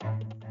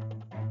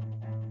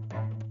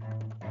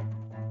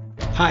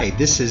Hi,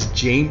 this is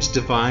James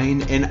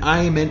Devine, and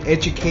I am an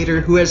educator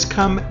who has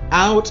come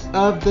out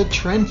of the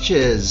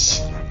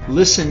trenches.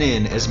 Listen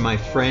in as my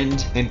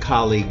friend and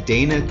colleague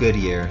Dana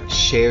Goodyear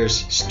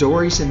shares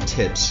stories and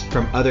tips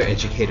from other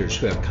educators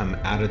who have come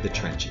out of the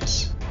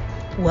trenches.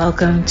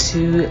 Welcome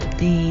to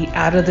the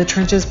Out of the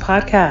Trenches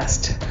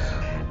podcast.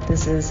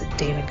 This is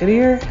Dana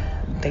Goodyear.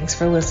 Thanks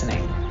for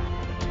listening.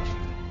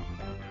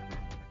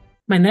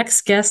 My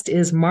next guest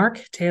is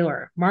Mark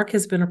Taylor. Mark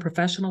has been a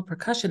professional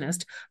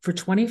percussionist for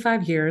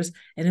 25 years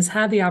and has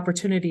had the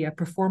opportunity of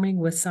performing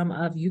with some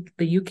of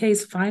the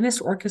UK's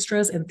finest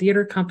orchestras and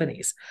theater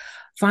companies.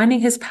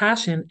 Finding his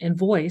passion and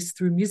voice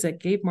through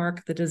music gave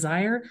Mark the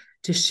desire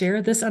to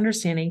share this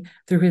understanding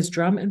through his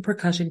drum and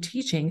percussion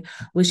teaching,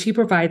 which he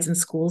provides in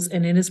schools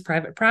and in his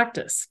private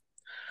practice.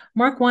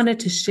 Mark wanted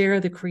to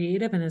share the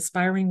creative and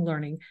inspiring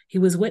learning he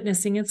was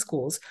witnessing in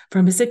schools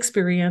from his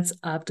experience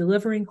of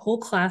delivering whole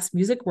class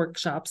music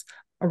workshops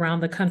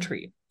around the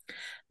country.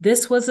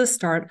 This was the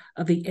start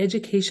of the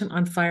Education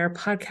on Fire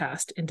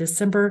podcast in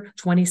December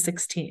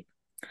 2016.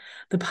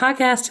 The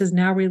podcast has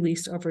now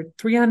released over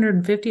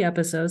 350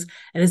 episodes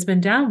and has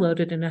been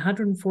downloaded in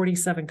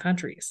 147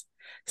 countries.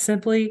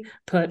 Simply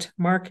put,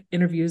 Mark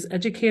interviews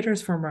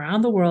educators from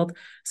around the world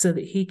so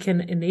that he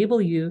can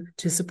enable you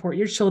to support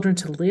your children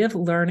to live,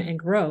 learn, and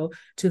grow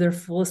to their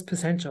fullest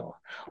potential.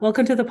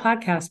 Welcome to the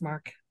podcast,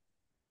 Mark.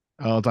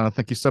 Oh, Dana,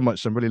 thank you so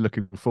much. I'm really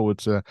looking forward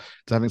to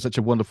having such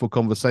a wonderful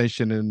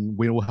conversation, and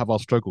we all have our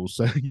struggles.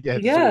 So yeah,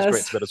 it's always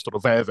great to be able to sort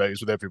of air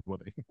those with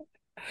everybody.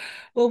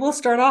 Well, we'll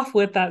start off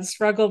with that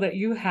struggle that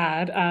you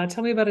had.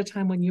 Tell me about a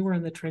time when you were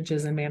in the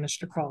trenches and managed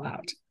to crawl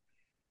out.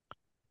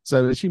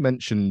 So as you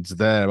mentioned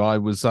there, I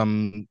was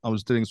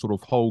doing sort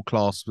of whole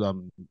class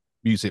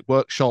music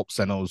workshops,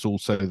 and I was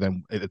also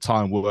then at the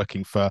time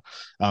working for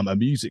a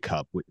music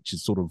hub, which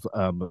is sort of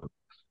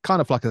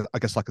kind of like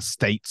a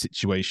state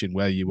situation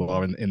where you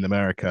are in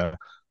America,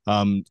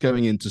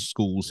 going into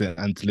schools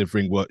and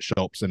delivering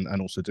workshops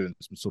and also doing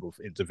some sort of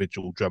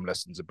individual drum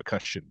lessons and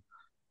percussion.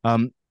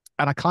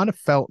 And I kind of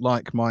felt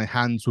like my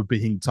hands were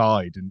being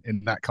tied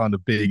in that kind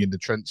of being in the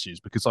trenches,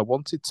 because I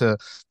wanted to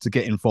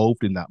get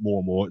involved in that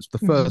more and more. It's the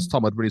first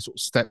time I'd really sort of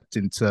stepped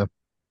into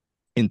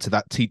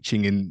that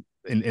teaching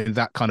in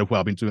that kind of way.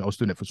 I was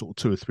doing it for sort of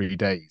 2 or 3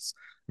 days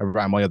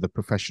around my other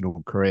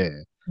professional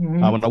career.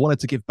 And I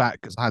wanted to give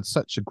back because I had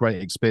such a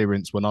great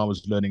experience when I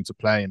was learning to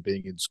play and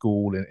being in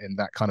school in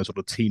that kind of sort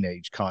of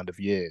teenage kind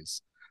of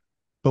years.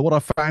 But what I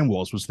found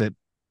was that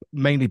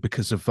mainly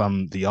because of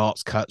the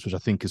arts cuts, which I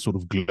think is sort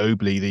of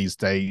globally these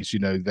days,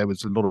 there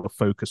was a lot of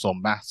focus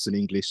on maths and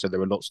English. So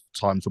there were lots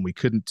of times when we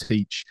couldn't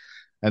teach.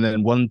 And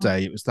then one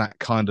day it was that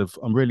kind of,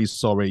 I'm really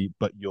sorry,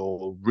 but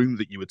your room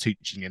that you were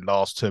teaching in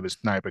last term has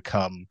now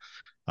become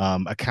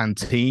a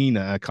canteen,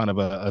 a kind of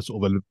a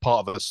sort of a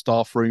part of a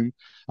staff room.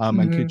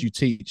 And could you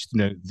teach,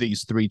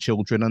 these 3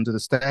 children under the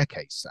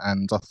staircase?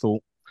 And I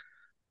thought,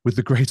 with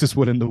the greatest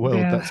will in the world,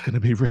 that's going to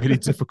be really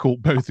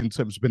difficult, both in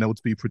terms of being able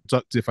to be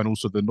productive and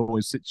also the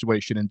noise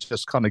situation, and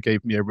just kind of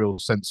gave me a real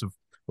sense of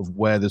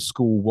where the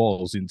school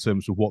was in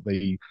terms of what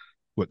they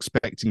were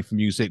expecting from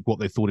music, what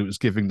they thought it was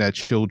giving their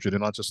children.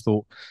 And I just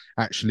thought,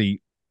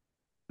 actually,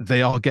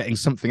 they are getting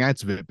something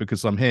out of it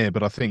because I'm here.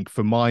 But I think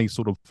for my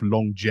sort of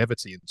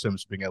longevity in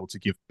terms of being able to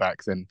give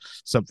back, then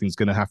something's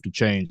going to have to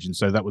change. And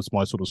so that was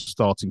my sort of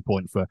starting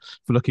point for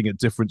looking at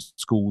different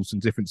schools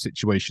and different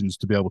situations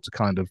to be able to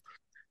kind of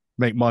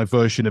make my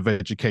version of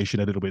education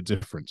a little bit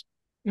different.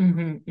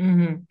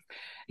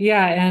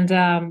 Yeah.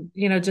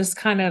 And, just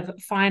kind of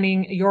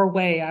finding your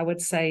way, I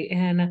would say,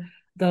 in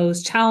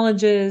those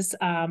challenges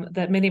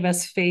that many of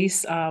us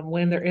face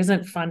when there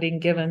isn't funding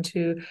given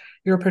to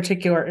your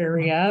particular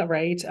area,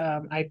 right?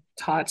 I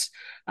taught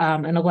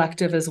an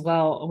elective as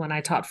well when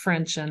I taught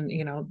French, and,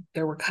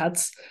 there were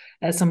cuts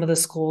at some of the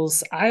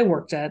schools I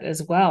worked at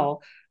as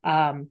well.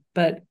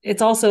 But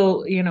it's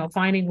also,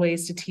 finding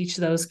ways to teach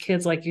those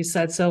kids, like you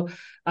said. So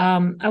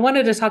I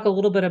wanted to talk a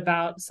little bit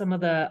about some of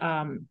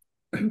the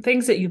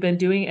things that you've been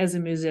doing as a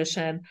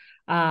musician.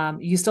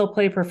 You still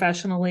play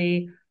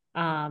professionally.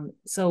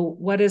 So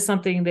what is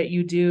something that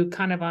you do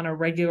kind of on a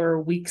regular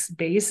week's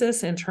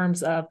basis in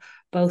terms of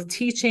both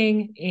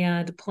teaching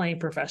and playing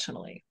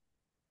professionally?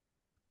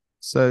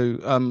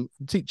 So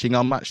teaching,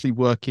 I'm actually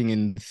working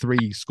in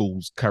 3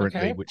 schools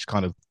currently, which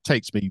kind of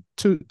takes me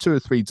two or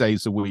 3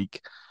 days a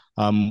week,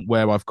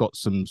 where I've got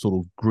some sort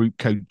of group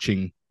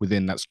coaching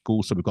within that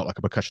school. So we've got like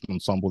a percussion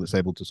ensemble that's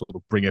able to sort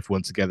of bring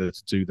everyone together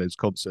to do those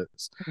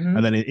concerts,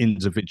 and then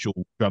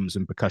individual drums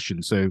and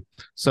percussion. So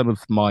some of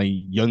my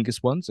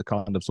youngest ones are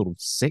kind of sort of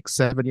 6,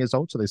 7 years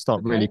old. So they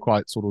start really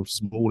quite sort of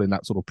small in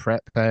that sort of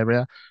prep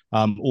area,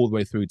 all the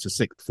way through to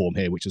 6th form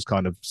here, which is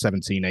kind of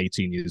 17,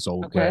 18 years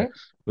old, where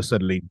we're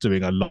suddenly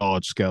doing a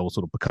large scale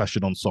sort of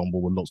percussion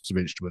ensemble with lots of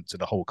instruments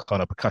and a whole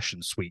kind of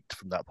percussion suite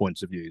from that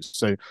point of view.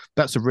 So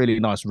that's a really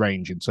nice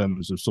range in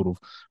terms of sort of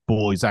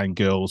boys and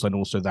girls, and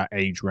also that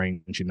age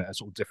range in that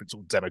sort of different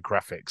sort of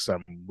demographics,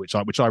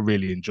 which I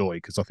really enjoy,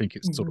 because I think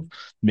it's sort of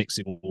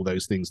mixing all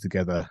those things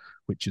together,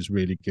 which is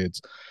really good.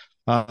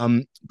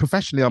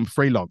 Professionally, I'm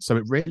freelance, so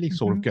it really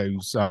sort of Mm-hmm.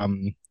 goes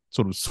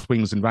sort of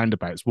swings and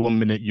roundabouts. One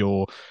minute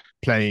you're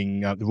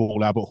playing at the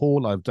Royal Albert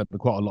Hall. I've done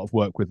quite a lot of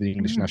work with the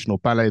English Mm-hmm. National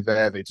Ballet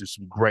there. They do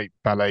some great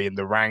ballet in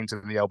the round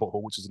in the Albert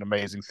Hall, which is an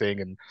amazing thing.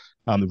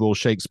 And the Royal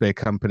Shakespeare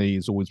Company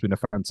has always been a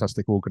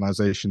fantastic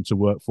organisation to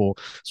work for.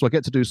 So I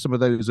get to do some of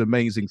those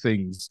amazing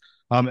things.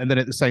 And then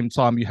at the same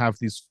time, you have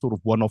these sort of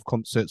one-off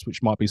concerts,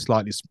 which might be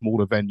slightly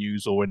smaller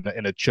venues, or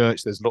in a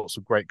church. There's lots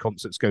of great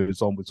concerts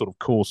goes on with sort of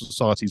choral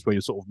societies where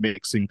you're sort of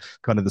mixing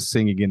kind of the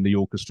singing and the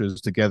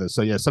orchestras together.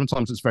 So yeah,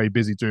 sometimes it's very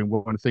busy doing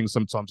one thing.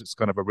 Sometimes it's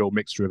kind of a real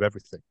mixture of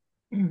everything.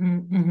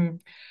 Mm-hmm, mm-hmm.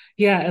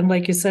 Yeah, and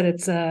like you said,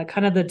 it's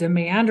kind of the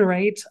demand,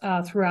 right,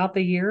 throughout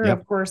the year. Yep.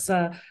 Of course,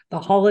 the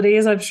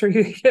holidays, I'm sure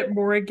you get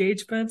more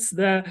engagements.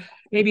 The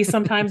maybe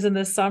sometimes in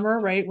the summer,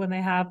 right, when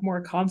they have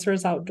more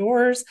concerts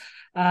outdoors.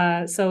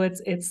 So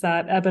it's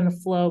that ebb and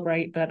flow,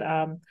 right? But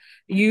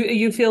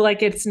you feel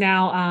like it's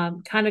now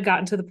kind of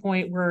gotten to the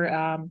point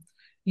where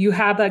you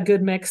have that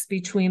good mix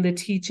between the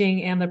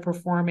teaching and the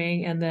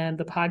performing, and then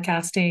the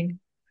podcasting.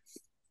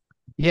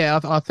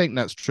 Yeah, I think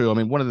that's true. I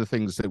mean, one of the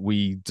things that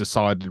we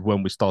decided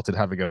when we started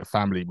having a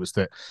family was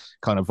that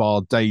kind of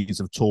our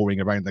days of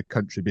touring around the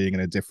country, being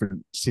in a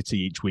different city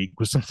each week,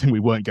 was something we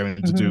weren't going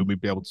to do. Mm-hmm,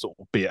 We'd be able to sort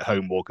of be at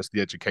home more because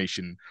the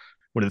education,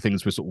 one of the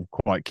things we're sort of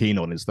quite keen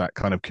on is that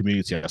kind of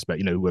community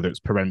aspect, whether it's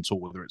parental,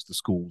 whether it's the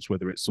schools,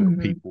 whether it's sort of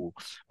mm-hmm, people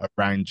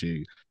around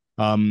you.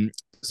 Um,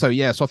 so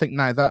yeah, so I think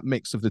now that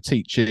mix of the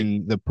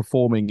teaching, the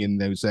performing in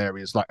those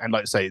areas, like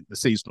I say, the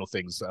seasonal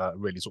things are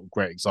really sort of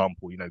great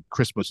example.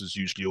 Christmas is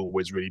usually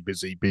always really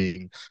busy,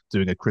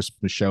 doing a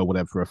Christmas show, or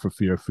whatever,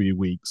 for a few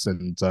weeks,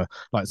 and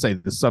like I say,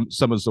 the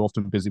summers are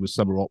often busy with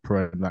summer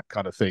opera and that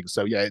kind of thing.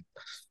 So yeah,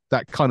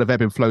 that kind of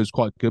ebb and flow is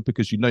quite good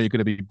because you're going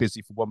to be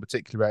busy for one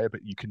particular area,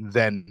 but you can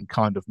then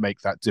kind of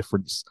make that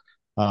difference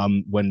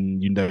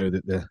when you know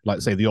that like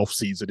say the off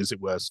season, as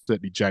it were,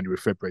 certainly January,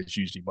 February is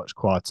usually much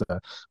quieter.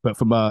 But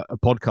from a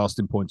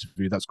podcasting point of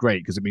view, that's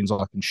great because it means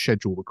I can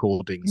schedule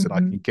recordings and I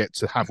mm-hmm, can get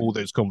to have all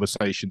those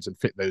conversations and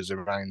fit those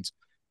around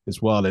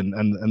as well. And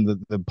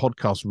the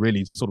podcast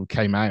really sort of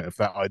came out of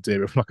that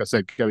idea of, like I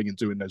said, going and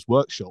doing those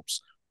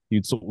workshops.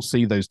 You'd sort of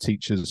see those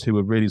teachers who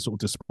are really sort of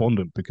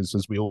despondent because,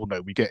 as we all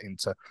know, we get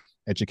into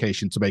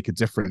education to make a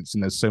difference,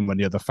 and there's so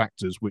many other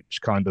factors which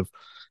kind of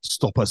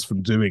stop us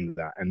from doing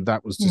that. And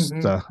that was just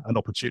mm-hmm. an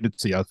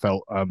opportunity I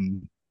felt,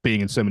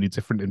 being in so many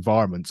different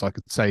environments. I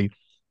could say,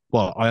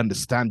 well, I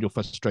understand your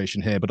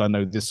frustration here, but I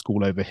know this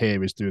school over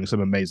here is doing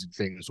some amazing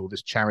things, or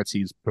this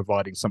charity is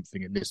providing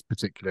something in this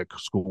particular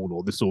school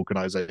or this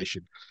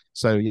organization.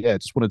 So yeah,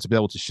 just wanted to be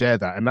able to share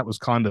that. And that was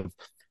kind of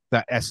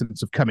that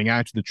essence of coming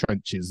out of the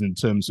trenches in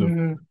terms of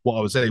Mm-hmm. what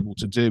I was able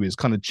to do is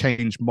kind of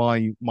change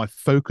my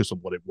focus on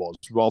what it was,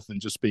 rather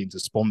than just being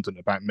despondent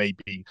about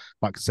maybe,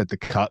 like I said, the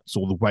cuts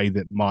or the way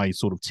that my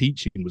sort of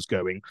teaching was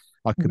going.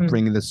 I could Mm-hmm.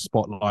 bring the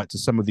spotlight to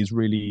some of these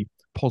really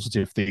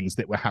positive things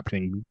that were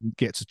happening,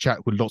 get to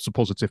chat with lots of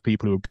positive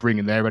people who are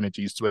bringing their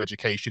energies to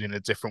education in a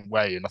different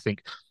way. And I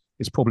think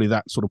it's probably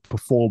that sort of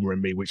performer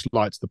in me which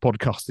likes the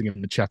podcasting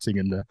and the chatting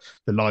and the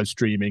live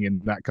streaming and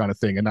that kind of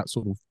thing, and that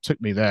sort of took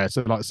me there.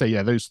 So like I say,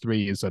 yeah, those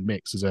three is a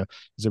mix, is a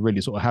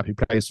really sort of happy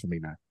place for me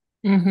now.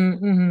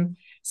 Mm-hmm, mm-hmm.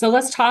 So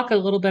let's talk a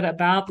little bit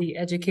about the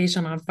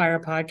Education on Fire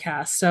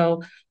podcast.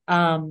 So,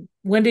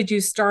 when did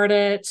you start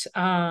it?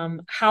 How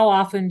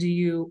often do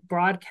you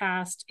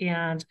broadcast?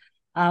 And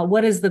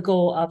what is the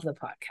goal of the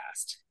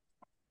podcast?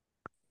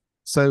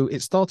 So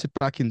it started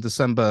back in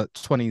December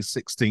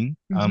 2016,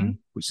 Mm-hmm.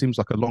 which seems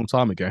like a long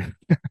time ago.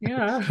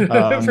 Yeah,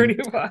 um, pretty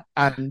much.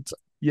 and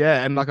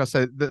yeah, and like I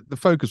said, the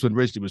focus when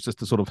originally was just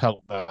to sort of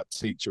help that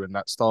teacher in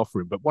that staff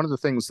room. But one of the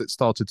things that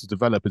started to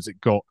develop as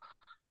it got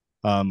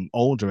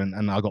older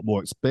and I got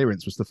more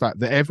experience was the fact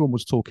that everyone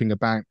was talking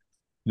about,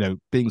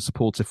 being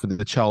supportive for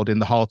the child in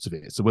the heart of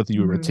it. So whether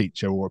you were a Mm-hmm,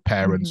 teacher or a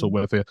parent, or mm-hmm,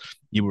 whether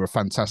you were a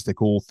fantastic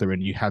author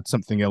and you had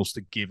something else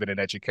to give in an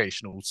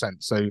educational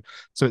sense. So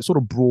it sort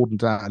of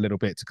broadened out a little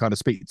bit to kind of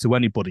speak to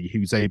anybody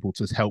who's able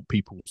to help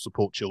people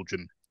support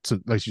children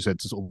to, as you said,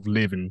 to sort of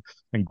live and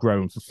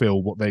grow and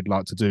fulfill what they'd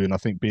like to do. And I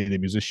think being a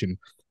musician,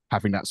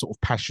 having that sort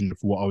of passion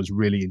for what I was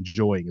really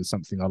enjoying is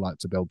something I like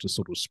to be able to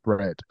sort of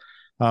spread.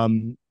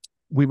 Um,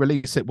 we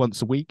release it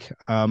once a week,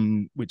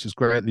 which is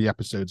great. The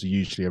episodes are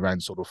usually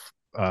around sort of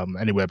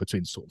anywhere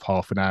between sort of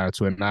half an hour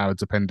to an hour,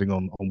 depending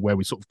on where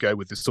we sort of go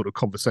with this sort of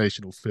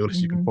conversational feel,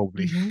 as you can mm-hmm,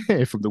 probably mm-hmm,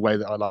 hear from the way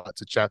that I like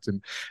to chat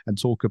and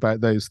talk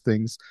about those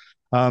things.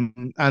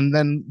 And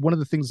then one of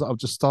the things that I've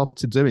just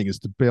started doing is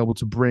to be able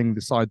to bring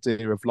this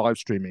idea of live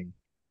streaming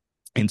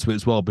into it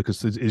as well,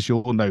 because as you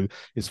all know,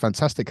 it's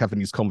fantastic having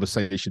these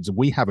conversations and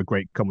we have a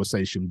great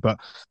conversation, but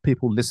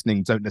people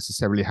listening don't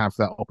necessarily have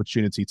that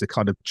opportunity to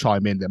kind of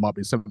chime in. There might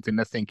be something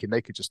they're thinking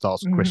they could just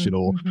ask a question,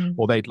 mm-hmm,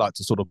 or they'd like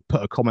to sort of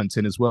put a comment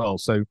in as well.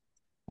 So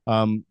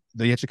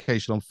the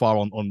Education on Fire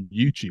on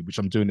YouTube, which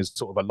I'm doing as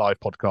sort of a live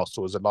podcast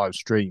or as a live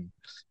stream,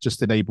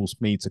 just enables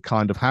me to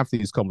kind of have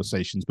these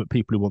conversations. But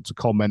people who want to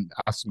comment,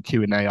 ask some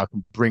Q&A, I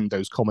can bring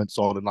those comments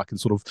on, and I can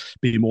sort of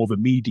be more of a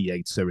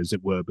mediator, as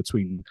it were,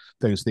 between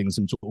those things,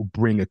 and sort of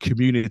bring a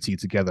community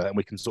together, and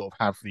we can sort of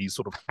have these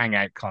sort of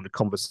hangout kind of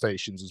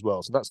conversations as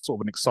well. So that's sort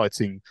of an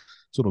exciting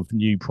sort of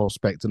new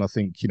prospect. And I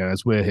think,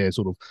 as we're here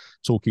sort of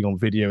talking on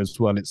video as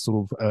well, it's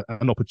sort of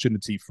an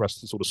opportunity for us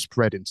to sort of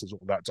spread into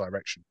sort of that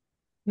direction.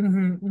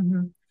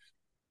 Mm-hmm,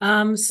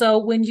 mm-hmm. So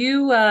when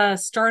you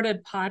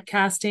started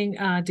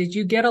podcasting, did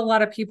you get a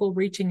lot of people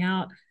reaching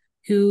out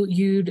who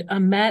you'd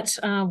met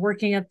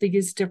working at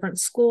these different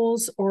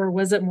schools, or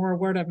was it more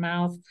word of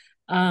mouth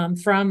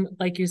from,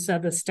 like you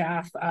said, the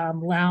staff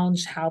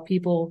lounge, how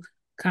people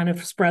kind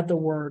of spread the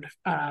word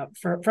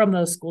from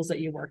those schools that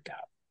you worked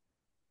at?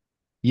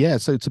 Yeah,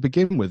 so to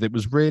begin with, it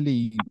was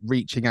really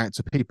reaching out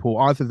to people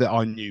either that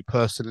I knew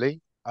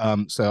personally.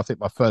 So I think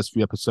my first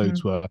few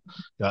episodes were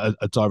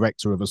a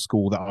director of a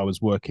school that I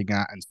was working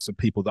at, and some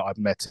people that I've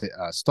met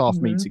at staff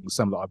meetings,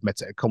 some that I've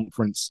met at a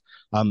conference.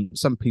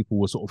 Some people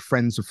were sort of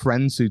friends of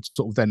friends who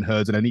sort of then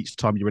heard, and then each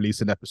time you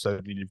release an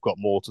episode, you've got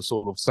more to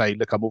sort of say,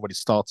 look, I'm already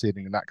started,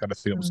 and that kind of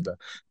thing. Obviously,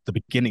 the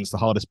beginning's the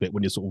hardest bit,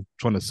 when you're sort of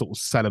trying to sort of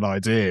sell an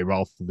idea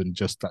rather than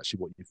just actually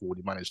what you've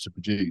already managed to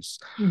produce.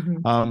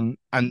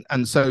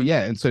 And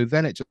so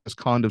then it just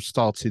kind of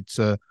started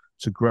to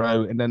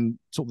grow, and then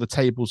sort of the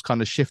tables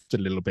kind of shifted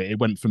a little bit. It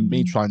went from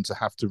me trying to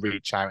have to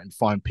reach out and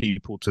find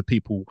people, to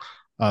people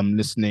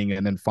listening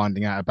and then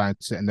finding out about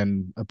it, and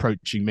then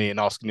approaching me and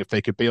asking if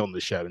they could be on the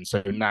show. And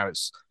so now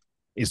it's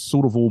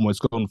sort of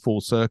almost gone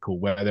full circle,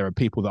 where there are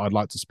people that I'd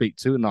like to speak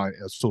to, and I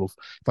sort of,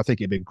 if I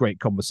think it'd be a great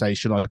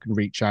conversation, I can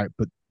reach out.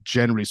 But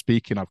generally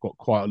speaking, I've got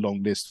quite a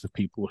long list of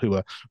people who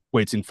are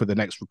waiting for the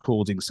next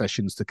recording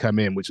sessions to come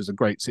in, which is a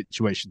great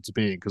situation to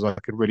be in, because I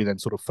can really then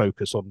sort of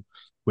focus on,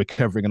 we're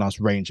covering a nice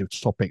range of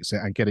topics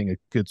and getting a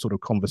good sort of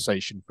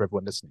conversation for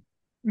everyone listening.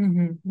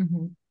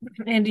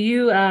 And do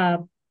you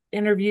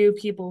interview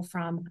people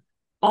from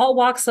all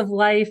walks of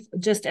life,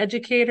 just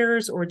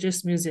educators, or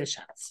just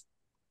musicians?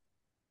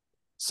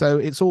 So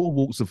it's all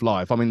walks of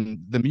life. I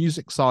mean, the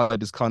music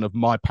side is kind of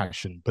my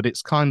passion, but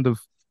it's kind of,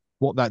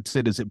 what that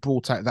did is it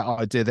brought out that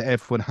idea that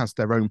everyone has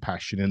their own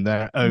passion and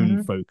their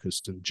own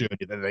focus and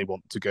journey that they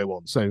want to go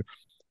on. So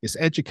it's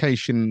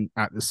education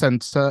at the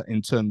center,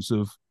 in terms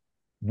of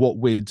what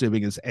we're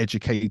doing as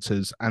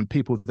educators and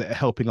people that are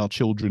helping our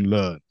children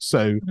learn.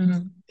 So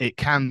it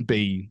can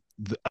be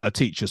a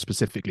teacher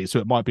specifically. So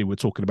it might be, we're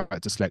talking about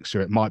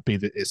dyslexia. It might be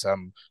that it's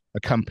a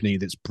company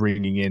that's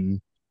bringing in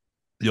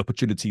the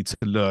opportunity to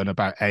learn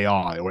about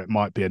AI, or it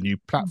might be a new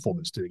platform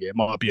that's doing it. It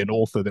might be an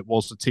author that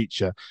was a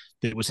teacher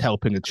that was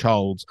helping a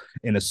child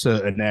in a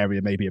certain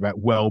area, maybe about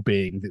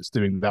well-being, that's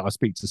doing that. I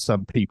speak to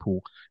some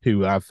people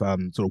who have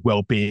sort of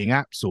well-being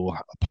apps, or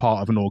a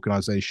part of an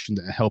organization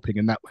that are helping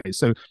in that way.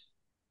 So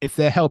if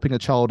they're helping a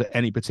child in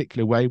any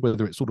particular way,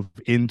 whether it's sort of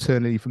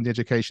internally from the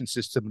education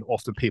system, and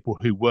often people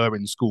who were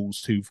in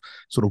schools who've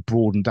sort of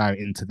broadened out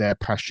into their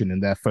passion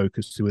and their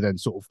focus, who are then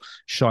sort of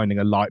shining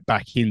a light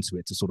back into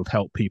it to sort of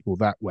help people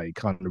that way,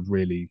 kind of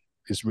really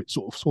is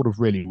sort of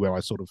really where I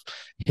sort of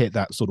hit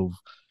that sort of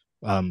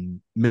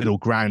middle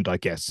ground, I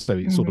guess. So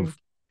it's sort of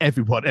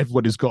everyone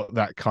has got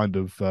that kind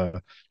of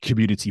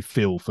community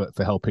feel for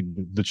helping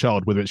the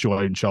child, whether it's your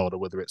own child or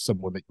whether it's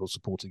someone that you're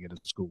supporting in a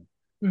school.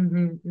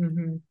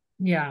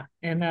 Yeah,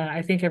 and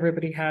I think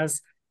everybody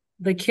has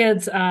the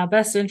kids'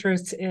 best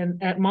interests in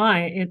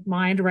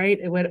mind, right?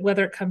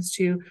 Whether it comes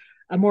to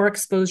more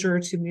exposure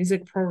to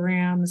music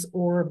programs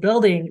or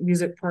building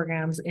music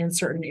programs in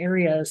certain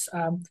areas.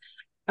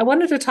 I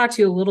wanted to talk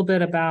to you a little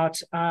bit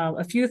about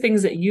a few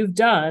things that you've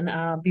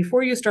done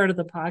before you started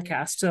the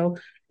podcast. So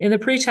in the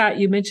pre-chat,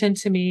 you mentioned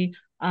to me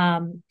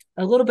a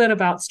little bit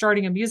about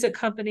starting a music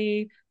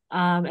company.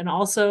 And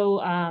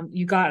also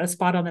you got a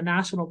spot on the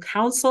National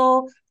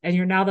Council, and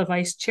you're now the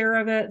vice chair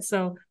of it.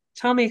 So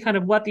tell me kind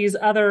of what these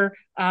other,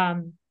 I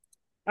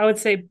would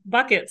say,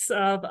 buckets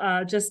of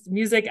just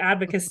music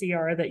advocacy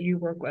are that you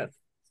work with.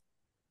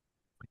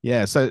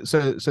 Yeah, so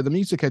the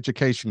music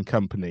education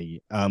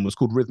company was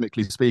called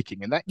Rhythmically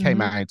Speaking, and that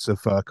came out of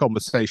a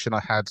conversation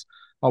I had.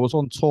 I was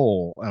on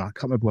tour, and I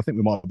can't remember, I think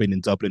we might have been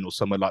in Dublin or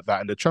somewhere like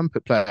that, and the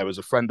trumpet player was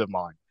a friend of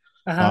mine.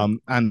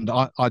 And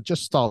I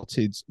just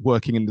started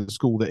working in the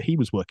school that he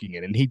was working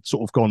in, and he'd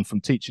sort of gone from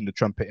teaching the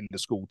trumpet in the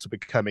school to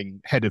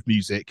becoming head of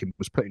music, and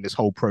was putting this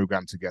whole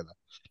program together.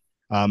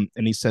 And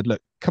he said,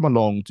 look, come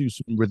along, do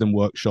some rhythm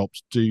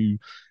workshops, do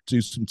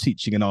some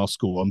teaching in our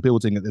school. I'm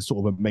building this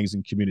sort of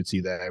amazing community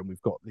there, and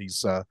we've got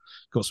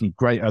got some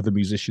great other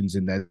musicians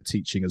in there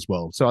teaching as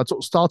well. So I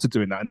sort of started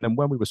doing that, and then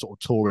when we were sort of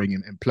touring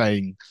and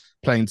playing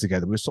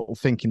together, we were sort of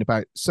thinking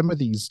about some of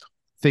these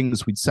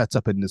things we'd set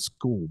up in the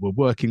school were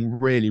working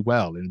really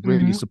well, and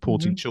really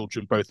supporting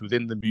children both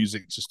within the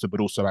music system but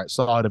also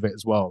outside of it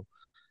as well.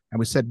 And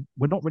we said,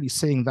 we're not really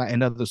seeing that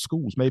in other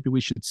schools. Maybe we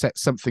should set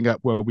something up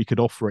where we could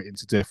offer it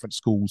into different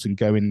schools and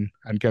go in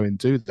and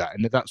do that.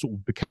 And that sort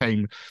of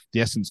became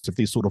the essence of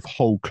these sort of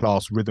whole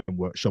class rhythm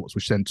workshops,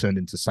 which then turned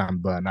into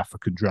samba and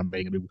African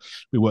drumming. And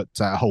we worked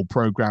out a whole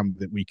program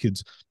that we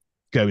could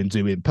go and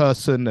do in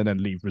person, and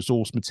then leave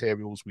resource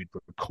materials. We'd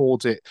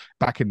record it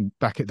back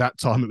at that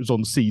time. It was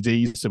on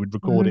CDs, so we'd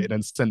record it and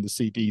then send the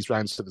CDs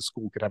around so the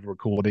school could have a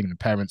recording, and the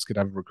parents could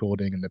have a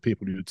recording, and the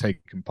people who had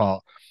taken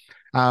part.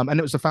 And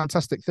it was a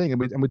fantastic thing,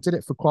 and we did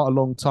it for quite a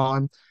long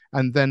time.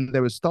 And then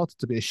there was started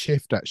to be a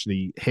shift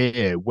actually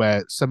here,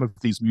 where some of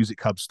these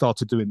music hubs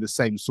started doing the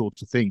same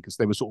sort of thing, because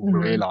they were sort of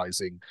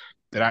realizing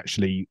that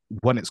actually,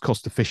 when it's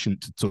cost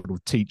efficient to sort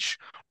of teach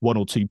one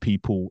or two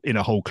people in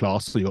a whole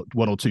class, so you got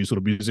one or two sort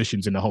of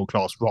musicians in a whole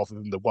class rather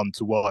than the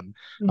one-to-one.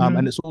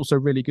 And it's also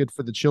really good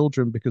for the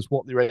children, because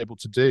what they're able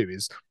to do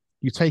is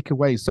you take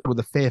away some of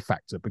the fear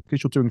factor,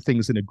 because you're doing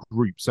things in a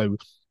group. So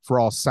for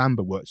our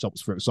samba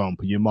workshops, for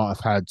example, you might have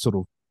had sort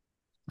of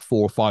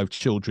 4 or 5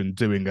 children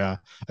doing a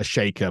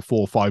shaker, 4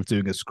 or 5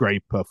 doing a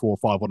scraper, 4 or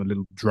 5 on a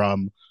little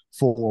drum,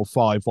 4 or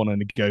 5 on a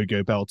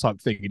go-go bell type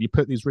thing. And you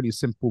put these really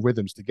simple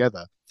rhythms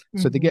together.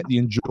 So they get the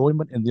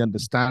enjoyment and the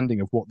understanding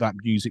of what that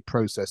music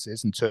process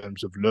is in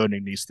terms of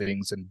learning these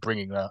things and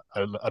bringing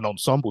an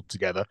ensemble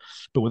together,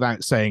 but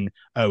without saying,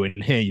 oh,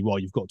 and here you are,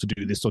 you've got to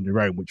do this on your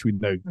own, which we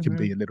know can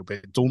be a little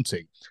bit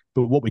daunting.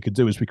 But what we could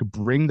do is we could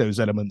bring those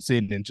elements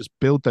in and just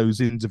build those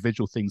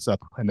individual things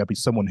up. And there'll be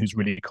someone who's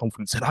really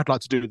confident saying, I'd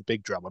like to do the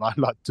big drum, and I'd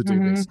like to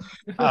do this.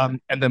 And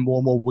then more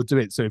and more would do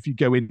it. So if you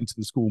go into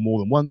the school more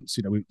than once,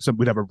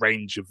 we'd have a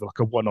range of like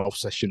a one-off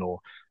session or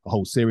a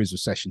whole series of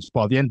sessions.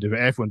 By the end of it,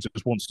 everyone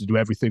just wants to do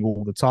everything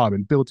all the time,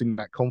 and building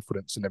that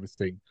confidence and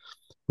everything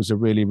was a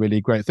really,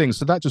 really great thing.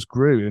 So that just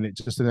grew, and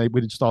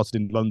we started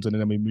in London, and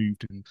then we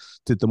moved and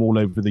did them all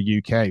over the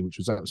UK, which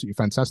was absolutely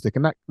fantastic.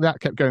 And that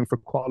kept going for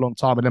quite a long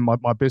time. And then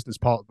my business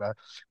partner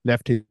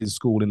left his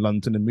school in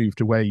London and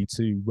moved away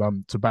to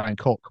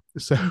Bangkok.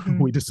 So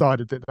we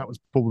decided that was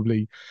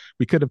probably,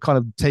 we could have kind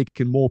of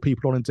taken more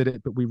people on and did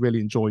it, but we really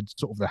enjoyed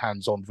sort of the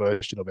hands-on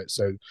version of it.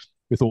 So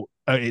we thought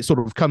it sort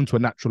of come to a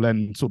natural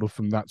end, sort of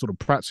from that sort of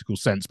practical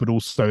sense, but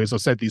also, as I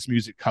said, these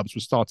music hubs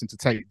were starting to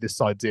take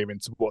this idea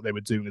into what they were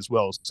doing as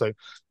well. So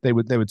they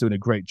were doing a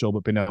great job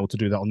of being able to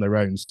do that on their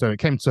own. So it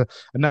came to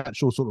a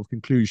natural sort of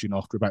conclusion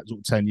after about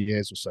sort of 10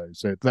 years or so.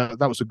 So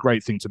that was a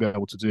great thing to be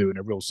able to do, in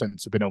a real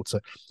sense of being able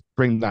to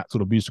bring that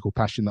sort of musical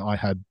passion that I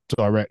had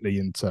directly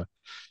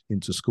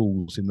into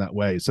schools in that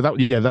way. So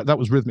that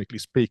was, rhythmically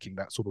speaking,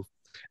 that sort of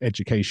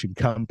education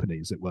company,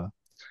 as it were.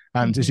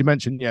 And as you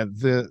mentioned,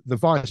 the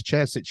vice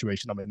chair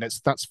situation, I mean,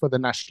 that's for the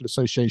National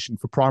Association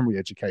for Primary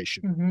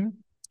Education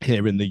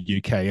here in the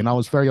UK. And I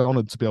was very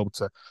honoured to be able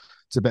to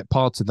be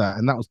part of that.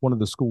 And that was one of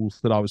the schools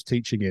that I was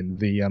teaching in.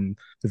 The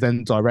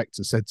then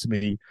director said to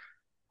me,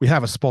 we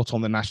have a spot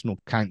on the National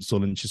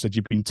Council. And she said,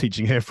 you've been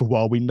teaching here for a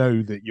while. We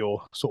know that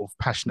you're sort of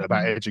passionate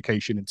about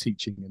education and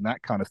teaching and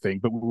that kind of thing.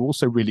 But we're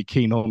also really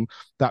keen on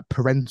that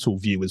parental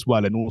view as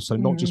well. And also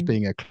not just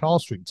being a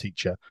classroom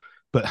teacher,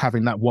 but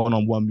having that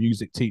one-on-one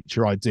music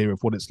teacher idea of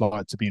what it's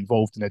like to be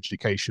involved in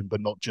education,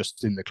 but not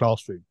just in the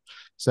classroom.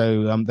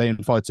 So they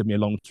invited me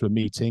along to a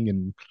meeting,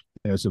 and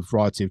there was a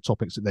variety of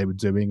topics that they were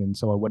doing. And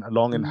so I went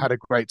along and had a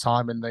great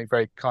time, and they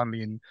very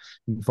kindly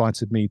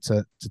invited me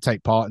to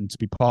take part and to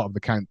be part of the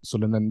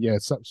council. And then,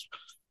 so that's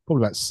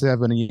probably about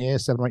 7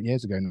 or 8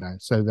 years ago now.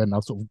 So then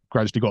I've sort of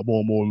gradually got more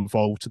and more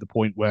involved, to the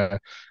point where,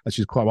 as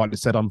you quite rightly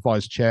said, I'm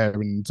vice chair,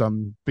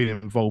 and been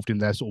involved in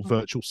their sort of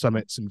virtual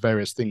summits and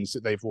various things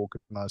that they've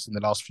organised in the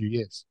last few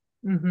years.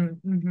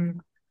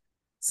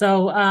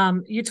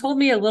 So you told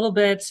me a little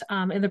bit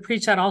in the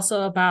pre-chat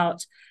also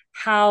about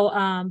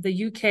how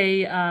the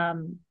UK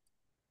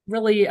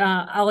really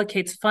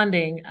allocates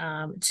funding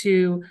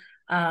to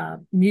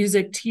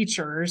music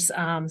teachers.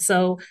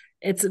 So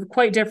it's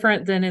quite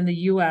different than in the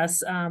US,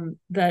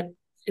 that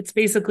it's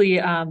basically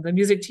the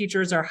music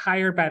teachers are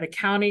hired by the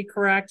county,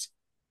 correct?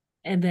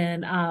 And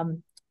then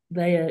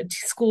the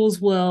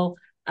schools will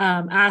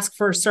ask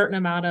for a certain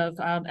amount of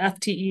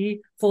FTE,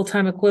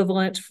 full-time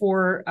equivalent,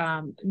 for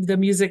the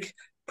music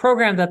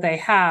program that they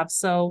have.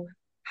 So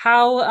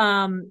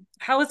how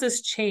has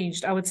this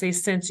changed, I would say,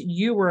 since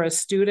you were a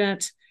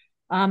student?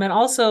 And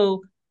also,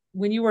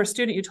 when you were a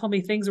student, you told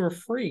me things were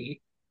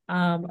free.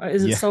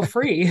 Is it so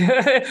free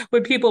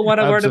when people want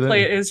to learn to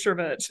play an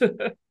instrument?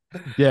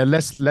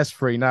 Less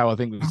free now. I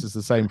think this is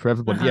the same for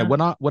everybody.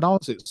 When I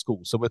was at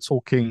school, so we're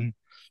talking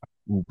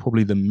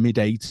probably the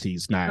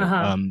mid-80s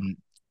now.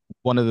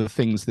 One of the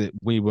things that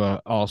we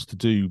were asked to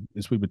do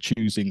as we were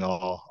choosing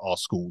our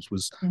schools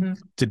was,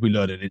 did we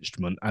learn an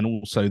instrument? And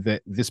also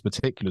that this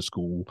particular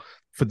school,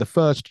 for the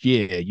first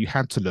year, you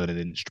had to learn an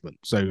instrument.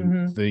 So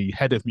the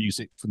head of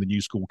music from the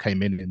new school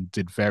came in and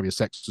did various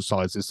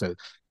exercises. So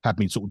had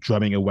me sort of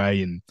drumming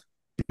away and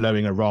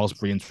blowing a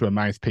raspberry into a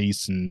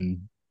mouthpiece and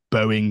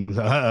bowing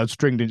a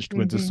stringed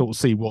instrument to sort of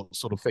see what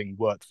sort of thing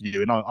worked for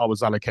you. And I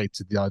was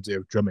allocated the idea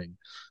of drumming.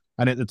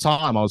 And at the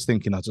time, I was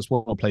thinking, I just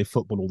want to play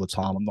football all the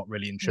time. I'm not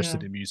really Yeah.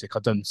 interested in music.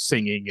 I've done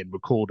singing and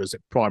recorders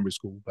at primary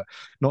school, but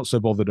not so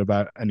bothered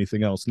about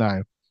anything else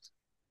now.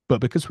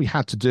 But because we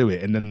had to do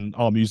it, and then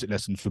our music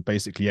lessons were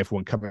basically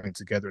everyone coming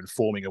together and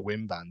forming a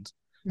wind band,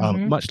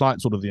 Hmm. much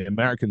like sort of the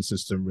American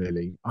system,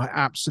 really, I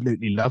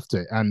absolutely loved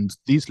it. And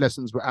these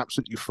lessons were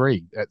absolutely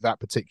free at that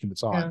particular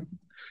Yeah. time.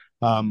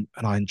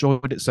 And I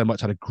enjoyed it so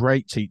much. I had a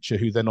great teacher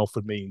who then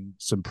offered me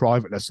some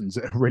private lessons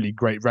at a really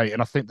great rate.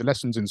 And I think the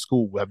lessons in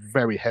school were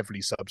very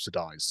heavily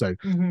subsidized. So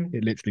Hmm.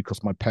 it literally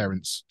cost my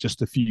parents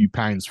just a few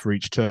pounds for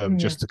each term Yeah.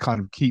 just to kind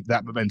of keep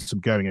that momentum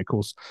going. Of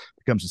course,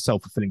 it becomes a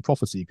self-fulfilling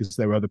prophecy because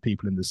there were other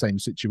people in the same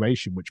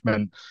situation, which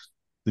meant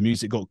the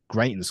music got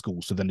great in the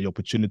school. So then the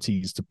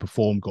opportunities to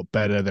perform got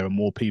better. There were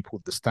more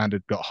people. The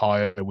standard got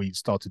higher. We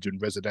started doing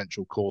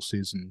residential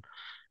courses and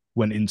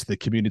went into the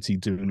community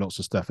doing lots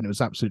of stuff, and it was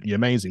absolutely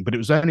amazing. But it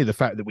was only the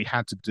fact that we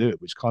had to do it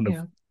which kind of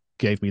Yeah.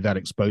 gave me that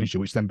exposure,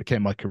 which then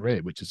became my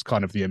career, which is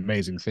kind of the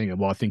amazing thing and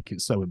why I think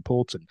it's so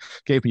important.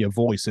 Gave me a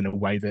voice in a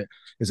way that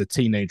as a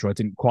teenager I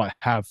didn't quite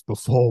have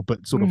before,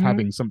 but sort of Hmm.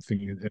 having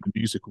something in a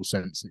musical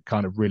sense, it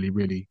kind of really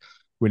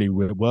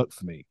worked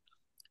for me.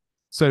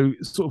 So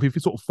sort of if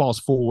you sort of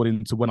fast forward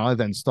into when I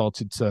then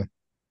started to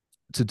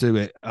do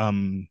it,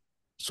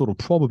 sort of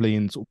probably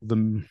in sort of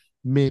the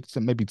mid,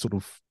 maybe sort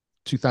of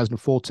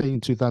 2014,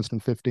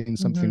 2015,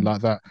 something Hmm.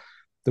 like that.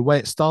 The way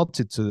it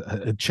started to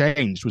had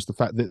changed was the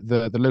fact that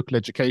the local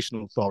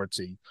educational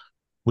authority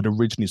would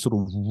originally sort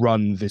of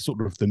run this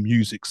sort of the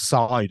music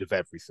side of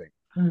everything,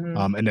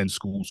 Hmm. and then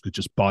schools could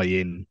just buy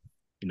in,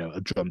 you know,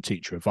 a drum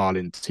teacher, a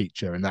violin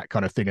teacher, and that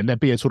kind of thing, and there'd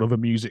be a sort of a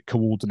music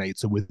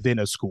coordinator within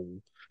a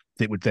school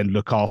that would then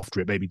look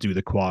after it, maybe do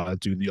the choir,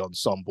 do the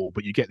ensemble,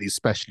 but you get these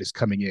specialists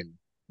coming in,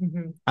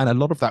 Hmm. and a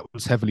lot of that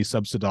was heavily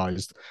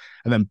subsidized.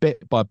 And then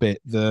bit by bit,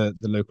 the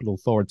local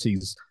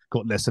authorities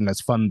got less and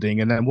less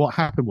funding. And then what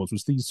happened was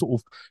these sort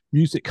of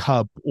music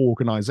hub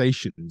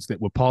organizations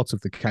that were part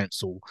of the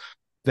council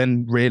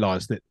then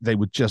realized that they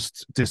would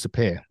just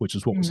disappear, which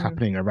is what was Hmm.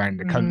 happening around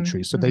the Hmm.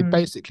 country. So they Hmm.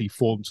 basically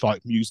formed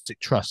like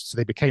music trusts. So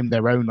they became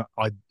their own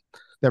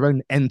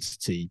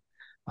entity,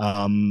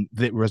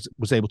 that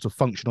was able to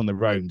function on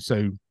their own.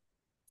 So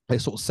they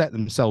sort of set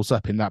themselves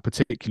up in that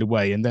particular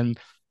way, and then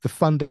the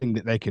funding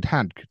that they could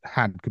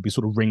be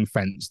sort of ring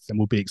fenced and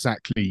will be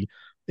exactly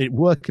it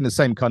work in the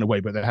same kind of way,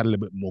 but they had a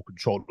little bit more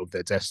control of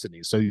their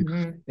destiny. So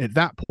Hmm. at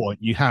that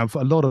point, you have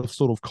a lot of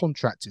sort of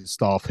contracted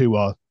staff who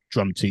are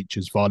drum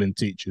teachers, violin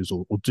teachers,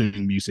 or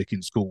doing music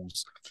in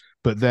schools,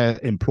 but they're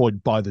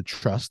employed by the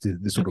trust,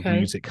 the sort of Okay.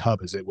 music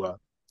hub, as it were.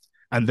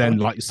 And then,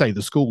 Okay. like you say,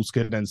 the schools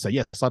can then say,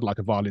 yes, I'd like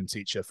a violin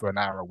teacher for an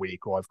hour a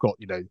week, or I've got,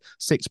 you know,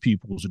 6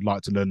 pupils who'd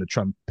like to learn the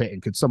trumpet,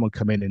 and could someone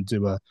come in and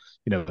do a,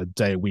 you know, a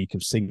day a week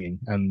of singing,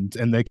 and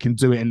they can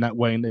do it in that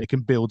way, and they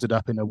can build it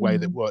up in a way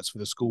that Hmm. works for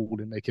the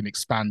school, and they can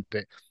expand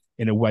it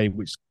in a way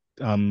which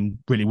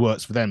really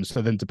works for them.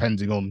 So then,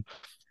 depending on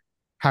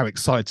how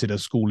excited a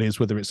school is,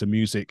 whether it's a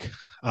music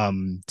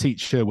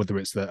teacher, whether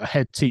it's a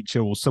head teacher,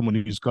 or someone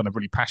who's kind of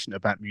really passionate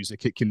about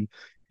music, it can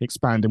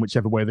expand in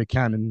whichever way they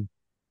can, and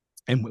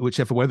in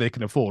whichever way they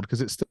can afford,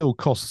 because it still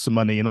costs some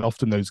money, and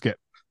often those get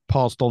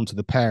passed on to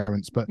the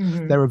parents. But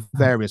Hmm. there are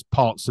various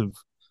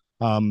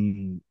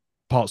um,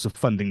 parts of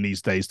funding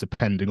these days,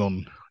 depending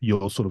on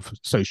your sort of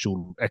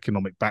social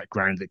economic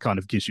background, that kind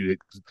of gives you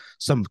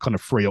some kind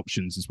of free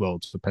options as well,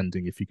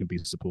 depending if you can be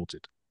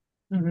supported.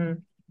 Hmm.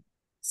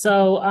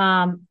 So,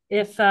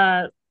 if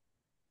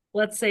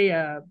let's say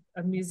a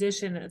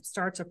musician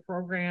starts a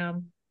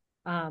program,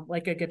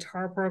 like a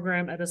guitar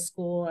program at a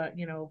school,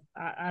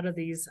 out of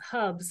these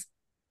hubs,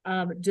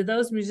 do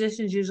those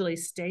musicians usually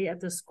stay at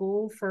the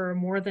school for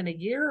more than a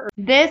year?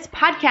 This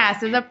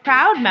podcast is a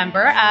proud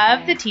member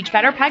of the Teach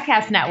Better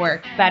Podcast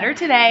Network. Better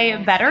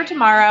today, better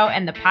tomorrow,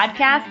 and the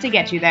podcast to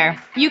get you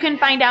there. You can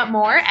find out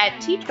more at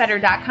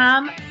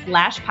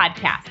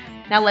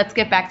teachbetter.com/podcast. Now let's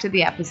get back to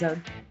the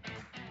episode.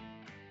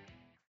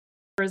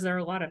 Or is there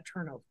a lot of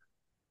turnover?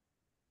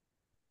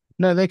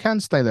 No, they can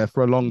stay there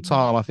for a long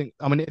time. I think.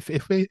 I mean, if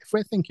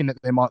we're thinking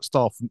that they might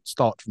start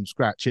from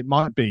scratch, it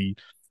might be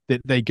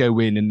that they go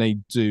in and they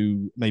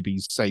do maybe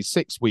say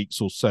 6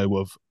 weeks or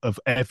so of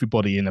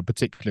everybody in a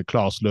particular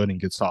class learning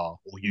guitar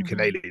or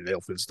ukulele. Mm-hmm. They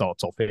often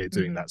start off here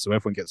doing Mm-hmm. that, so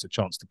everyone gets a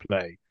chance to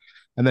play.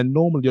 And then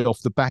normally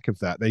off the back of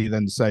that, they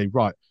then say,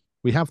 right,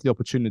 we have the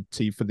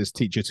opportunity for this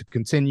teacher to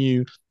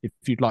continue. If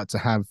you'd like to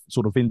have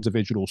sort of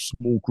individual or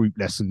small group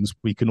lessons,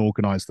 we can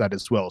organize that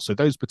as well. So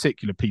those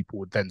particular people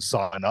would then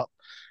sign up,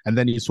 and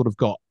then you sort of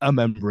got a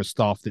member of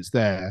staff that's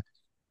there.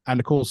 And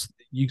of course,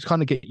 you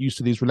kind of get used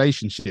to these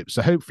relationships.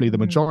 So hopefully the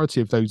Mm-hmm. majority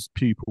of those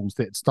pupils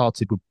that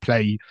started would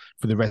play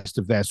for the rest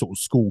of their sort of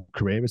school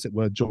career, as it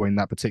were, join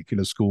that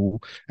particular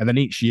school. And then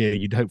each year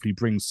you'd hopefully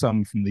bring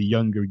some from the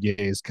younger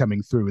years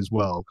coming through as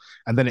well.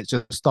 And then it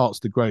just starts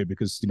to grow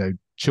because, you know,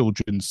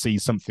 children see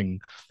something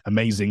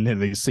amazing. Then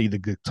they see the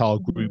guitar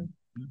group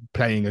Mm-hmm.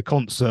 playing a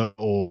concert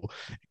or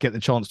get the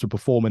chance to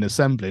perform in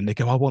assembly, and they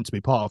go, I want to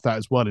be part of that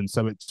as well. And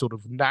so it sort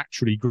of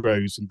naturally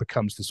grows and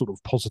becomes the sort of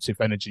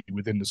positive energy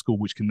within the school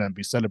which can then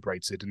be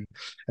celebrated. And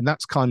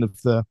that's kind of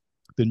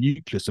the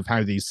nucleus of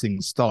how these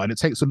things start. And it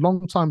takes a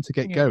long time to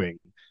get going,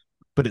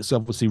 but it's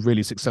obviously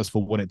really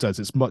successful when it does.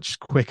 It's much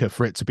quicker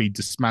for it to be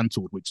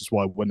dismantled, which is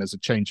why when there's a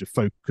change of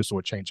focus or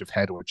a change of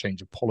head or a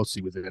change of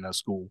policy within a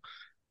school,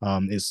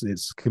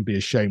 it's can be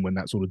a shame when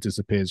that sort of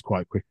disappears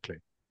quite quickly.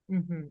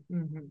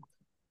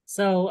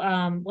 So,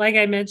 like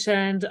I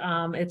mentioned,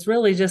 it's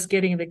really just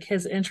getting the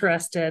kids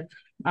interested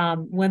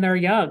when they're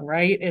young,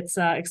 right? It's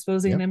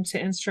exposing them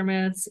to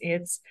instruments.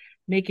 It's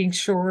making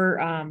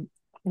sure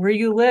where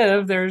you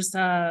live, there's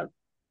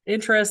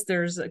interest,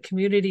 there's a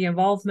community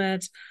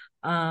involvement.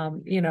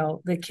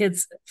 The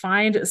kids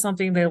find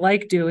something they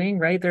like doing,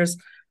 right? There's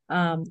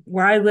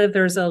where I live,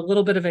 there's a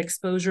little bit of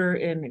exposure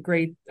in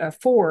grade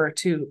 4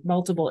 to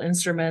multiple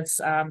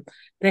instruments.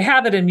 They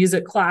have it in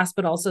music class,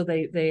 but also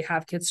they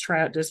have kids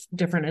try out just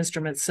different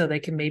instruments so they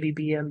can maybe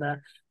be in the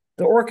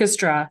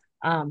orchestra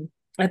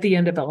at the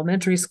end of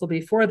elementary school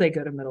before they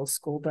go to middle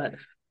school. But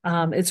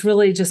it's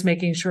really just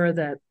making sure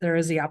that there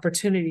is the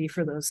opportunity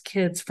for those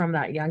kids from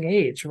that young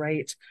age,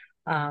 right?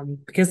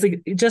 Because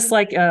just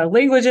like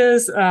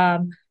languages,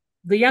 the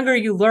younger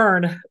you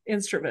learn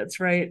instruments,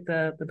 right,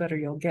 the better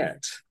you'll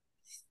get.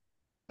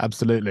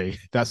 Absolutely.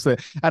 That's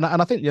the and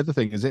I think the other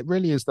thing is it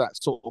really is that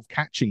sort of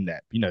catching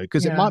net,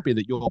 because it might be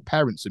that your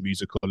parents are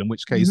musical, in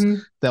which case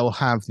they'll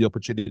have the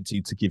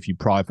opportunity to give you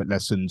private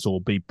lessons or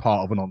be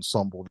part of an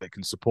ensemble that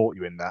can support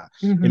you in that.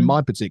 In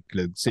my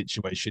particular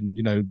situation,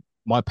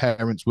 my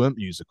parents weren't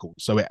musical,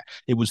 so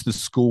it was the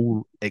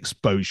school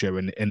exposure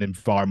and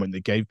environment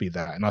that gave me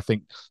that. And I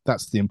think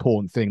that's the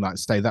important thing, like I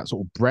say, that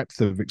sort of breadth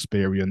of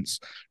experience,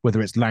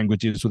 whether it's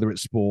languages, whether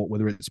it's sport,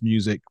 whether it's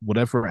music,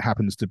 whatever it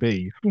happens to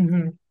be.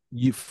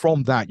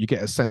 From that you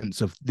get a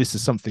sense of this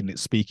is something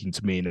that's speaking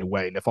to me in a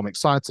way, and if I'm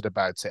excited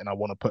about it and I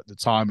want to put the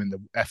time and the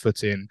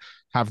effort in,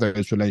 have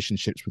those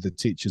relationships with the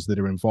teachers that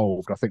are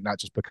involved, I think that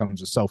just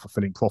becomes a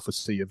self-fulfilling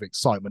prophecy of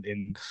excitement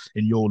in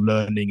your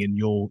learning and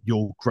your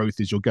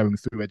growth as you're going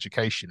through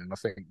education. And I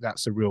think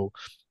that's a real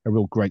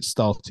great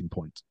starting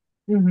point.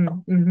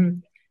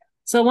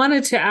 So I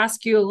wanted to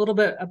ask you a little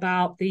bit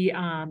about the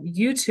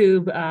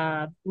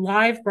YouTube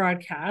live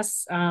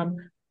broadcasts.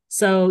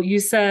 So you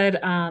said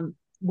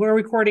we're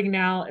recording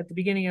now at the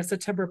beginning of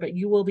September, but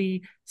you will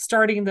be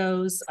starting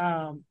those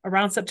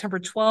around September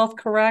 12th,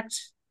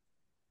 correct?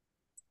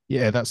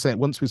 Yeah, that's it.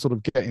 Once we sort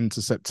of get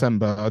into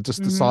September, I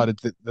just decided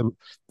that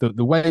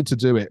the way to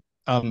do it,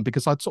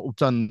 because I'd sort of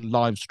done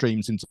live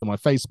streams into my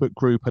Facebook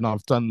group and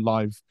I've done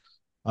live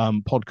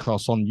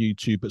podcasts on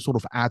YouTube, but sort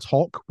of ad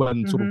hoc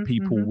when sort of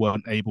people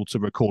weren't able to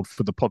record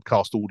for the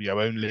podcast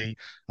audio only.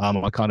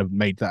 I kind of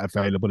made that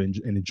available and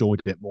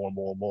enjoyed it more and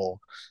more and more.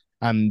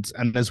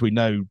 And as we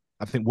know,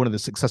 I think one of the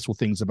successful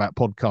things about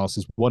podcasts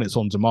is, one, it's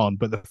on demand,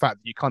 but the fact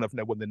that you kind of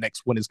know when the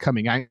next one is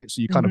coming out,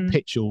 so you kind of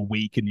pitch your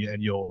week and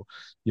your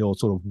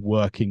sort of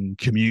working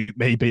commute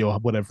maybe, or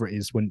whatever it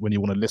is when you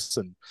want to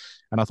listen.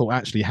 And I thought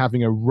actually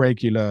having a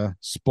regular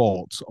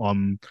spot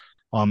on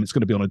it's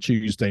going to be on a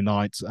Tuesday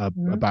night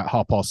about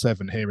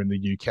 7:30 here in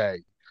the UK.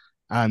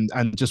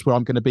 And just where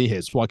I'm going to be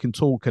here, so I can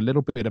talk a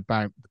little bit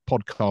about the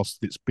podcast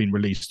that's been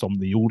released on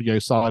the audio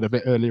side of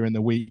it earlier in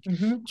the week,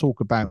 talk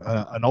about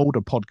an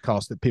older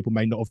podcast that people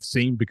may not have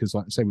seen, because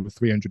like I say, with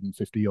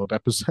 350 odd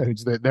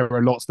episodes, there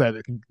are lots there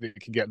that can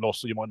get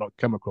lost, or you might not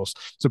come across.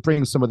 So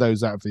bring some of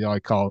those out of the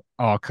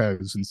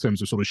archives in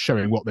terms of sort of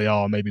showing what they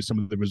are, maybe some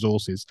of the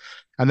resources.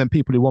 And then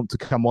people who want to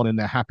come on and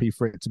they're happy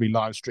for it to be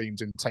live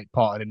streamed and take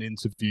part in an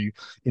interview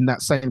in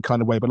that same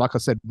kind of way. But like I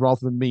said,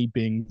 rather than me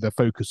being the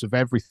focus of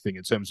everything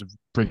in terms of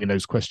bringing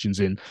those questions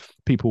in,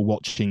 people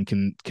watching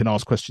can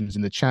ask questions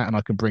in the chat, and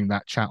I can bring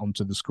that chat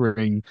onto the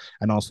screen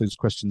and ask those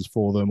questions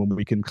for them, and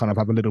we can kind of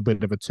have a little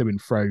bit of a to and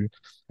fro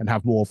and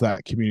have more of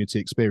that community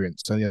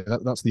experience. So yeah,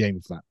 that's the aim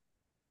of that.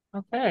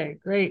 Okay,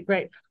 great.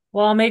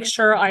 Well, I'll make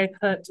sure I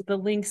put the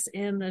links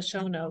in the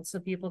show notes so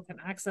people can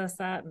access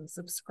that and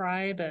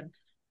subscribe and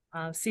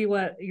see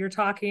what you're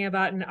talking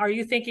about. And are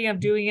you thinking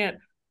of doing it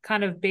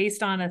kind of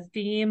based on a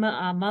theme,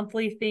 a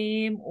monthly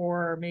theme,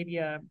 or maybe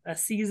a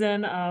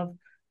season of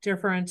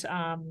different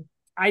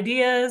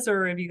ideas,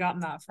 or have you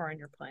gotten that far in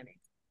your planning?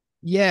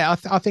 Yeah,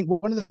 I think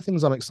one of the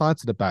things I'm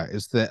excited about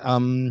is that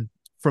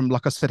from,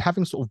 like I said,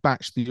 having sort of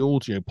batched the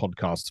audio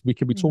podcasts, we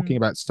can be talking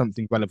about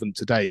something relevant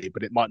today,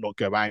 but it might not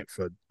go out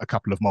for a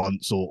couple of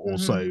months or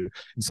so.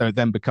 And so it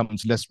then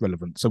becomes less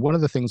relevant. So one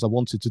of the things I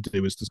wanted to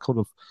do is to kind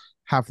of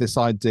have this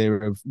idea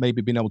of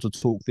maybe being able to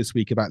talk this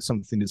week about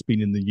something that's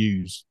been in the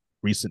news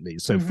recently.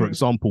 So for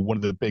example, one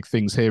of the big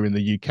things here in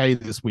the UK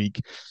this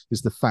week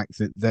is the fact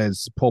that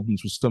there's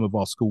problems with some of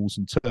our schools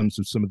in terms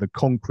of some of the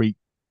concrete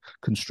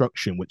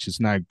construction, which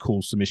has now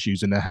caused some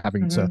issues, and they're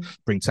having to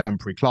bring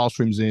temporary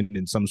classrooms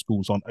in some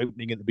schools aren't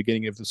opening at the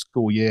beginning of the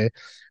school year.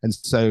 And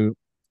so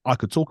I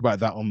could talk about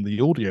that on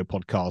the audio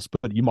podcast,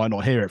 but you might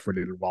not hear it for a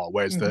little while,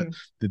 whereas the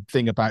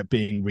thing about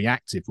being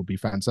reactive would be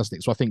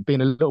fantastic. So I think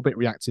being a little bit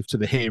reactive to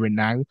the here and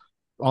now,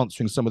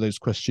 answering some of those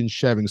questions,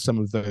 sharing some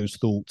of those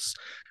thoughts,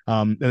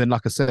 and then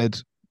like I said,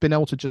 been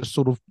able to just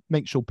sort of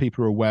make sure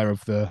people are aware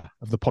of the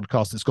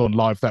podcast that's gone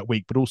live that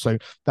week, but also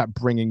that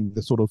bringing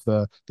the sort of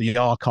the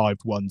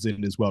archived ones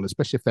in as well,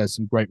 especially if there's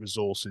some great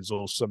resources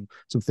or some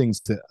things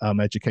that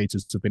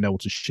educators have been able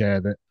to share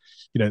that,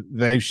 you know,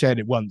 they've shared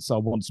it once. I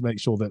want to make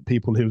sure that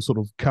people who sort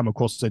of come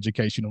across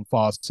Education on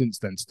Fire since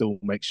then still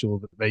make sure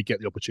that they get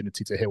the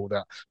opportunity to hear all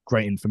that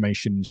great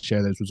information and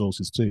share those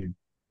resources too.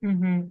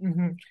 Mm-hmm,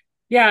 mm-hmm.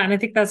 Yeah, and I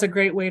think that's a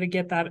great way to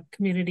get that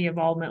community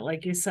involvement,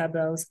 like you said,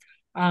 those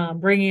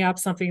bringing up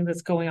something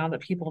that's going on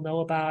that people know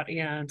about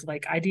and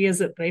like ideas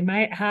that they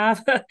might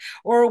have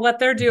or what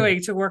they're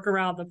doing to work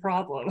around the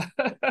problem.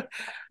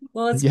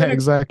 Well, it's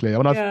exactly.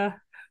 Yeah.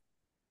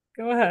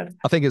 Go ahead.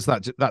 I think it's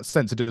that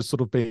sense of just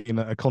sort of being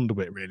a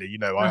conduit, really. You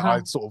know, I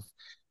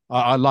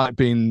I like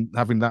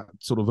having that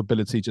sort of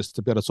ability just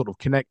to be able to sort of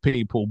connect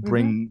people,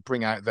 bring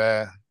out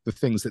the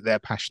things that they're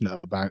passionate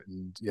about,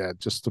 and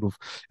just sort of,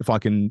 if I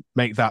can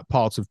make that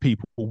part of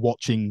people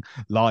watching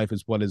live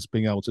as well as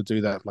being able to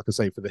do that, like I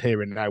say, for the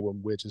here and now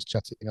when we're just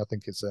chatting, I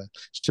think it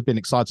should be an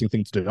exciting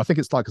thing to do. I think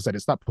it's, like I said,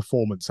 it's that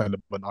performance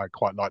element I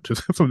quite like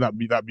from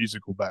that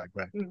musical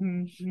background.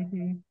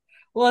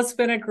 Well, it's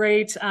been a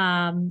great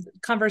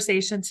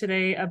conversation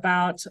today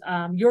about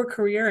your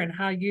career and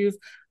how you've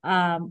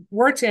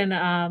worked in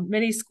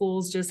many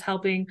schools, just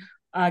helping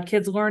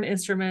kids learn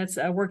instruments,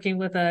 working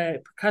with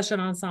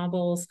percussion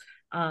ensembles,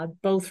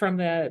 both from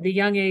the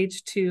young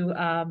age to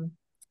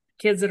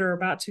kids that are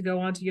about to go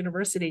on to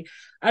university.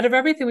 Out of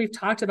everything we've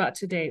talked about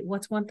today,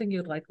 what's one thing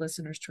you'd like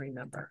listeners to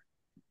remember?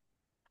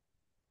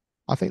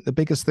 I think the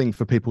biggest thing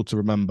for people to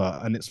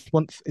remember, and it's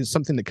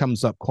something that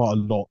comes up quite a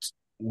lot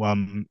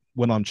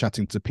when I'm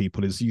chatting to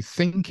people, is you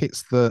think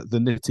it's the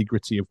nitty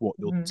gritty of what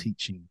you're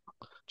teaching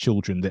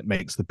children that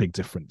makes the big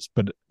difference.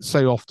 But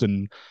so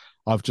often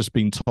I've just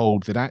been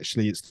told that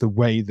actually it's the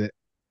way that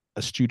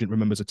a student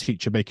remembers a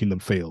teacher making them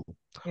feel,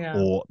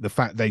 or the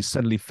fact they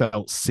suddenly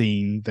felt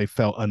seen, they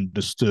felt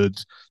understood,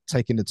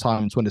 taking the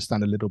time to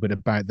understand a little bit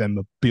about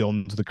them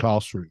beyond the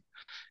classroom.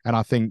 And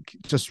I think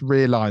just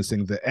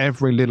realizing that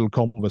every little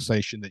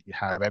conversation that you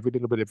have, every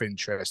little bit of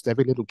interest,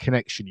 every little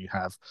connection you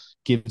have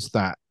gives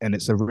that. And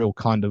it's a real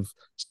kind of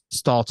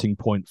starting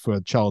point for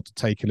a child to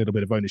take a little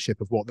bit of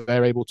ownership of what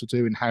they're able to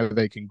do and how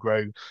they can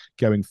grow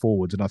going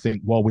forward. And I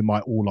think while we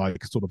might all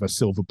like sort of a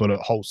silver bullet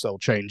wholesale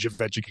change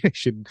of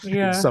education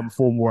in some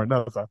form or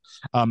another,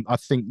 I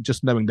think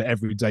just knowing that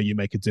every day you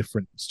make a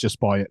difference just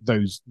by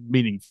those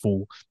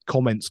meaningful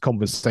comments,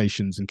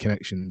 conversations and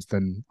connections,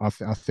 then I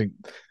think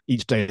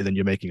each day then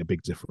you're making a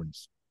big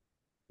difference.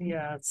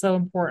 Yeah, it's so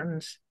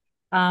important.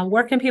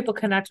 Where can people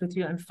connect with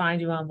you and find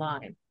you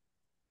online?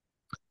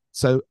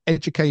 So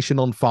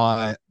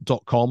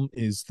educationonfire.com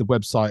is the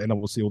website, and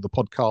obviously all the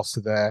podcasts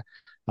are there.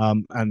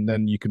 And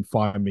then you can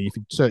find me if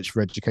you search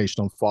for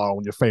Education on Fire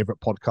on your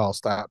favorite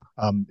podcast app.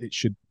 It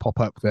should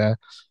pop up there.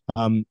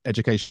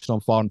 Education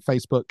on Fire on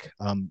Facebook.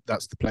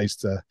 That's the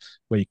place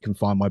where you can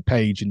find my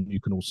page, and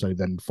you can also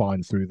then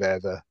find through there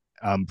the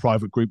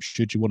private groups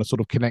should you want to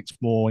sort of connect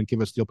more and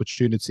give us the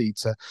opportunity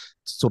to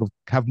sort of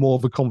have more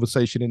of a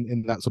conversation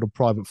in that sort of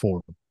private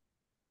forum.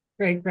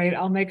 Great.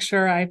 I'll make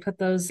sure I put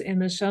those in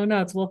the show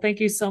notes. Well, thank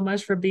you so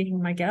much for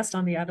being my guest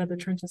on the Out of the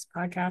Trenches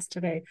podcast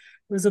today. It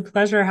was a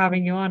pleasure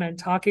having you on and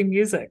talking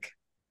music.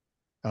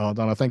 Oh,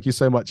 Donna, thank you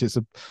so much. It's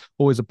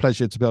always a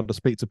pleasure to be able to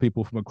speak to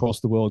people from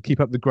across the world. Keep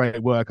up the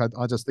great work. I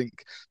just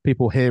think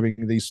people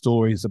hearing these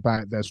stories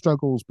about their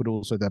struggles, but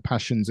also their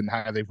passions and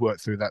how they've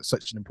worked through that,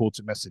 such an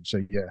important message.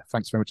 So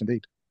thanks very much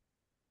indeed.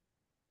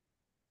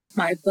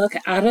 My book,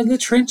 Out of the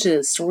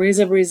Trenches, Stories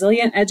of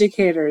Resilient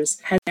Educators,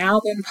 has now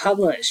been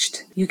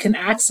published. You can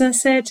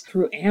access it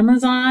through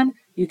Amazon.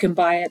 You can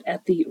buy it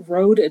at the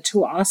Road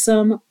to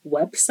Awesome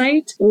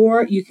website,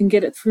 or you can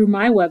get it through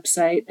my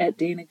website at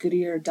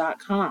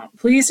danagoodyear.com.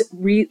 Please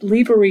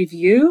leave a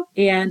review,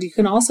 and you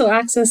can also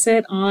access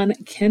it on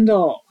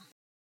Kindle.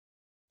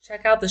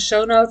 Check out the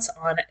show notes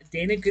on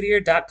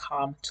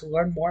danagoodyear.com to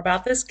learn more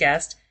about this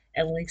guest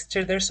and links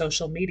to their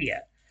social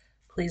media.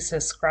 Please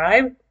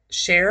subscribe,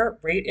 share,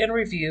 rate, and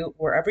review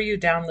wherever you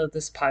download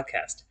this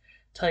podcast.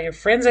 Tell your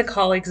friends and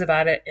colleagues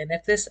about it, and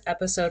if this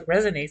episode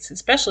resonates,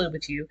 especially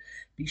with you,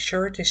 be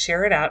sure to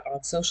share it out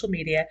on social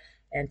media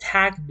and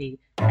tag me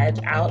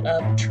at Out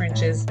of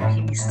Trenches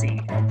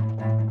PC.